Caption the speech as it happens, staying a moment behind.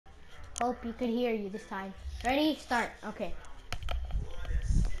Hope you could hear you this time. Ready? Start. Okay.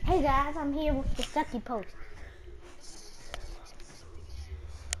 Hey guys, I'm here with the sucky post.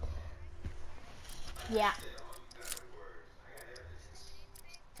 Yeah.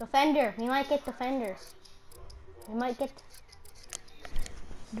 Defender. We might get defenders. We might get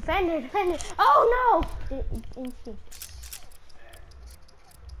defender. Oh no! Instinct.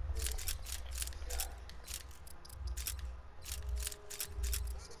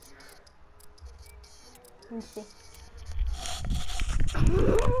 Let me see.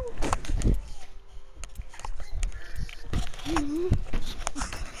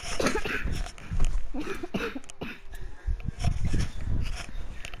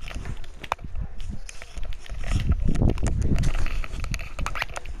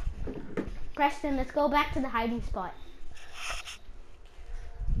 Preston, let's go back to the hiding spot.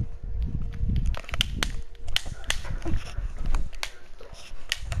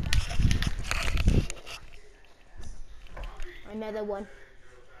 Another one.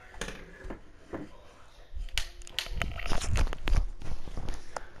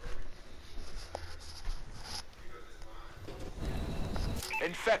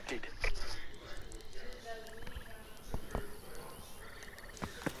 Infected.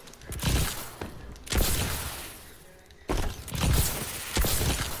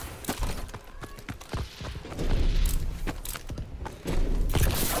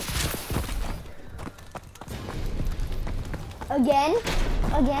 Again?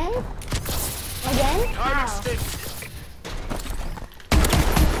 How?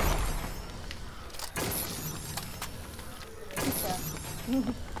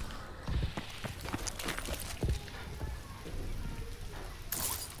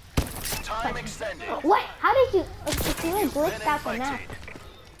 Time extended. What? How did you? If you glitched out the map.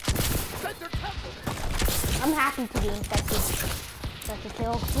 I'm happy to be infected. Such a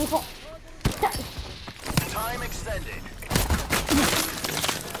kill. Time extended.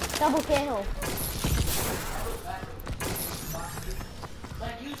 Double kill.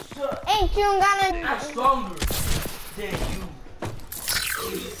 Like you suck. Ain't you gonna? I'm stronger than you.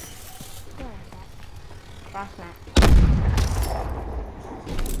 Cross map.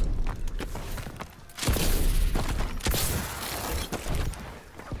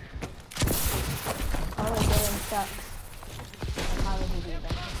 Oh, the game sucks. How would you do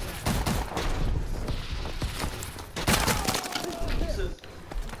that?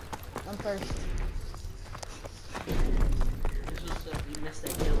 I'm first. This was you missed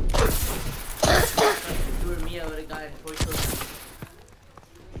that kill. If you were me, I would have gotten 4 kills.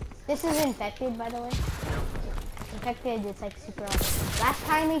 This is infected, by the way. Infected is like super awesome. Last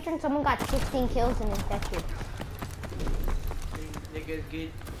time, Matron, someone got 16 kills in infected. They're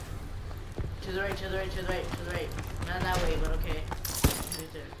good. To the right. Not that way, but okay.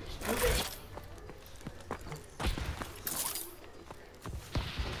 Stupid.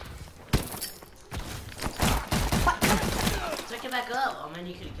 Check it back up. Oh man,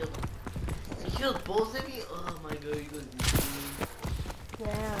 you could have killed him. You killed both of you? Oh my god, you guys.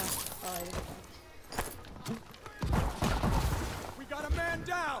 Yeah. We got a man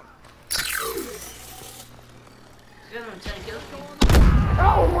down.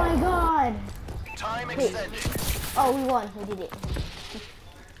 Oh my god! Time extended. Oh, we won. We did it.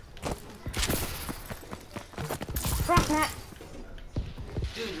 Cross map.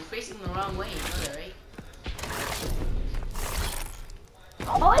 Dude, you're facing the wrong way. You know that, right?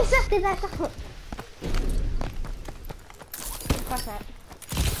 Oh, I sucked it. Cross map.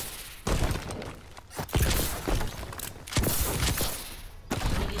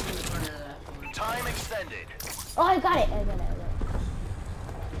 Time extended. Oh, I got it.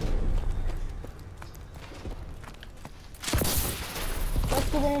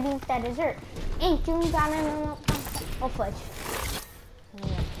 What's you gonna do with that dessert? Ain't you gonna know? Oh, fudge.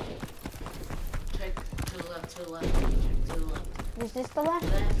 Yeah. Check to the left. Check to the left. Is this the left?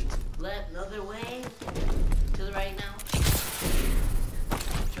 Left, another way. To the right now.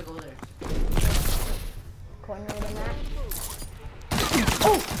 Check over there. Corner of the map.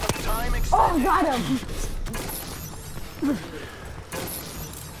 Oh! Time extended. Oh, got him!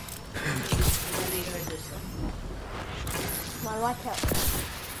 Come on, watch out.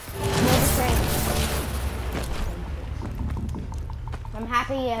 I'm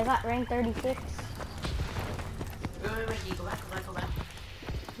happy I got rank 36. Wait, you go back.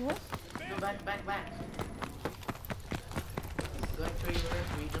 What? Go back. Go back to where you were,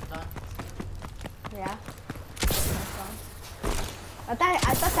 where you jumped on. Yeah. I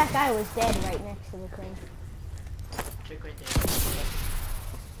thought that guy was dead right next to the thing. Check right there.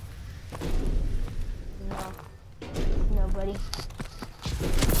 No. Nobody.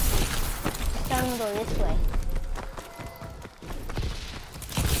 gonna go this way.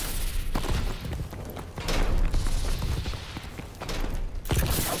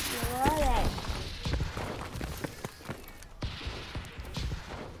 Where are they?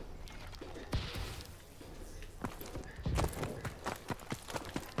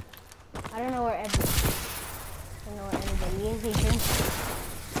 I don't know where anybody is, Adrian.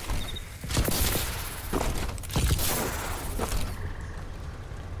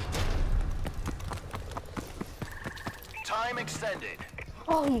 Time extended.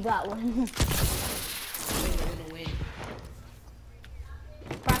 Oh, you got one. We're gonna win.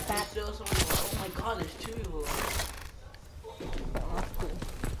 Fuck that. Still someone. Oh my god, there's 2 of them. Oh, that's cool.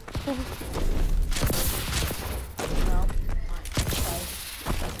 No.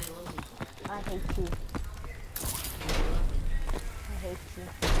 I hate you. I hate you.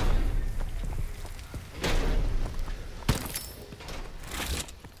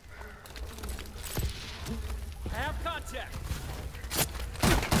 Have contact.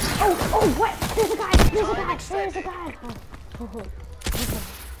 Oh, what? There's a guy! There's a guy! There's a guy! Oh.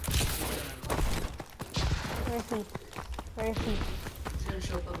 Where is he? Where is he? He's gonna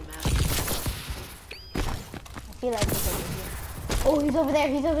show up on the map. I feel like he's over here. Oh, he's over there!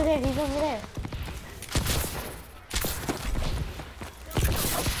 He's over there! He's over there!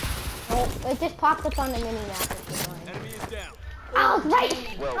 Oh, it just popped up on the mini map. Enemy is down. I was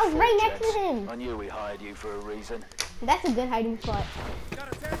right! Well I was right fought, next to him! I knew we hired you for a reason. That's a good hiding spot.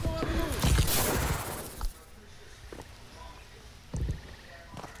 Got a tango on the move.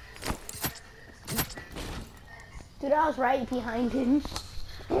 Dude, I was right behind him.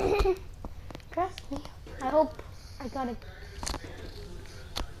 Trust me. I hope I got it.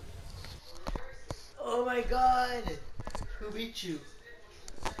 Oh my god! Who beat you?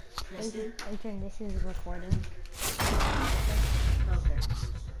 Preston? Adrian, this is recording. Okay.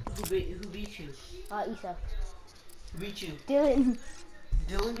 Who beat you? Isa. Who beat you? Dylan.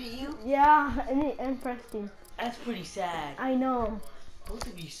 Dylan beat you? Yeah, and Preston. That's pretty sad. I know. Both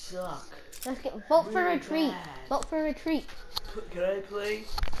of you suck. Let's get vote for Really retreat. bad. Vote for retreat. Can I play?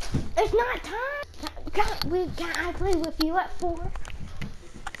 It's not time. Can I play with you at 4? What?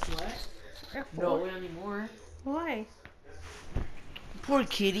 At 4. No, not anymore. Why? Poor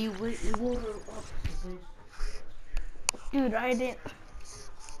kitty. It won't up. Dude, I didn't.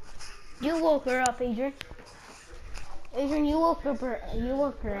 You woke her up, Adrian. Adrian, you woke her. You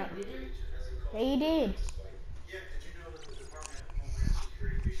woke her up. Yeah, you did.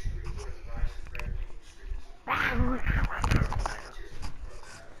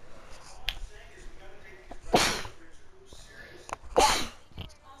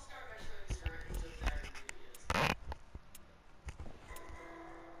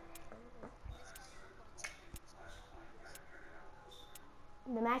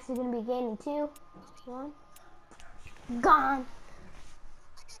 The match is gonna begin in 2, 1. Gone.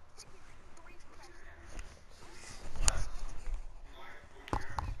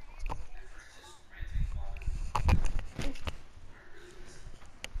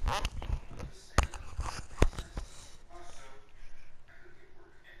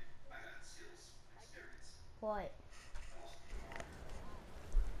 What?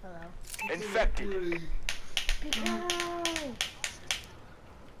 Hello. Infected. No.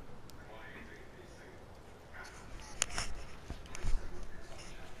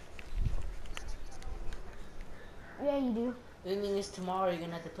 Yeah, you do. The thing is, tomorrow you're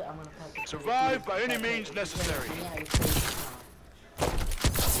gonna have to play. I'm gonna play. Survive by any means necessary. Yeah, you play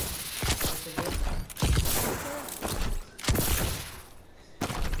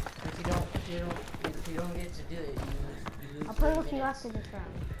if you don't get to do it, you lose. I'll play with you after this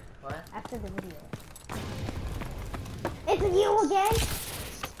round. What? After the video. It's you again?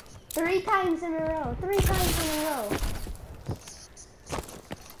 3 times in a row. 3 times in a row.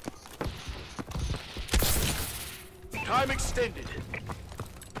 Time extended.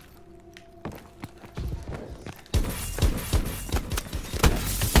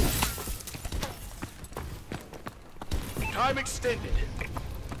 Time extended.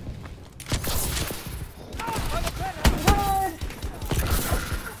 Good.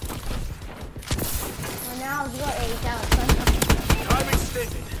 Well, now you're 8 out. Time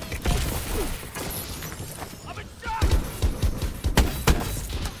extended. I'm in shock.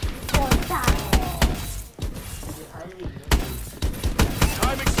 4 times.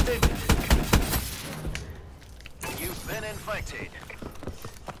 Time extended. You've been infected.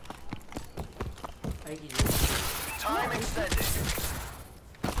 Time extended.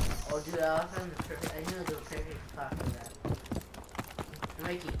 Oh, dude, I found the perfect. I knew the perfect spot for that.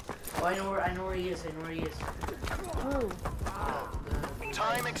 Mikey. Oh, I know where he is. I know where he is. Ooh.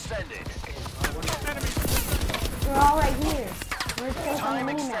 Time extended. We're all right here. We're safe on the Time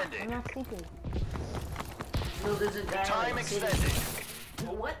mini map. extended. I'm not stupid. No, there's a guy Time in the city. extended.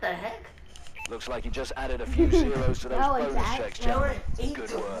 Well, what the heck? Looks like you just added a few zeros to those No, bonus exact- checks, Now we're gentlemen. 8 Good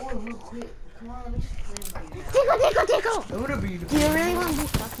to work. 4 real quick. Come on, let me just play with you now. Tickle, tickle, tickle! I wanna be the Do you really want to do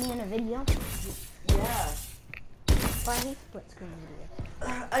fuck me in a video? Yeah. Why hate split screen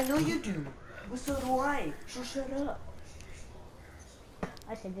videos? I know you do. But so do I. So shut up.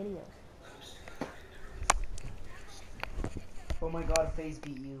 I said videos. Oh my god, FaZe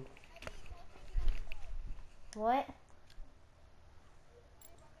beat you. What?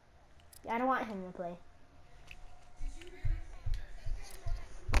 I don't want him to play.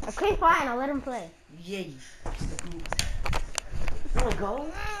 Okay, fine, I'll let him play. Yay. Wanna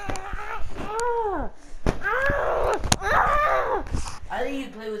go? I let you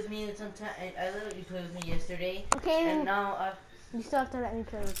play with me sometime. I let you play with me yesterday. Okay, And now you still have to let me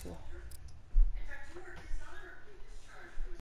play with you.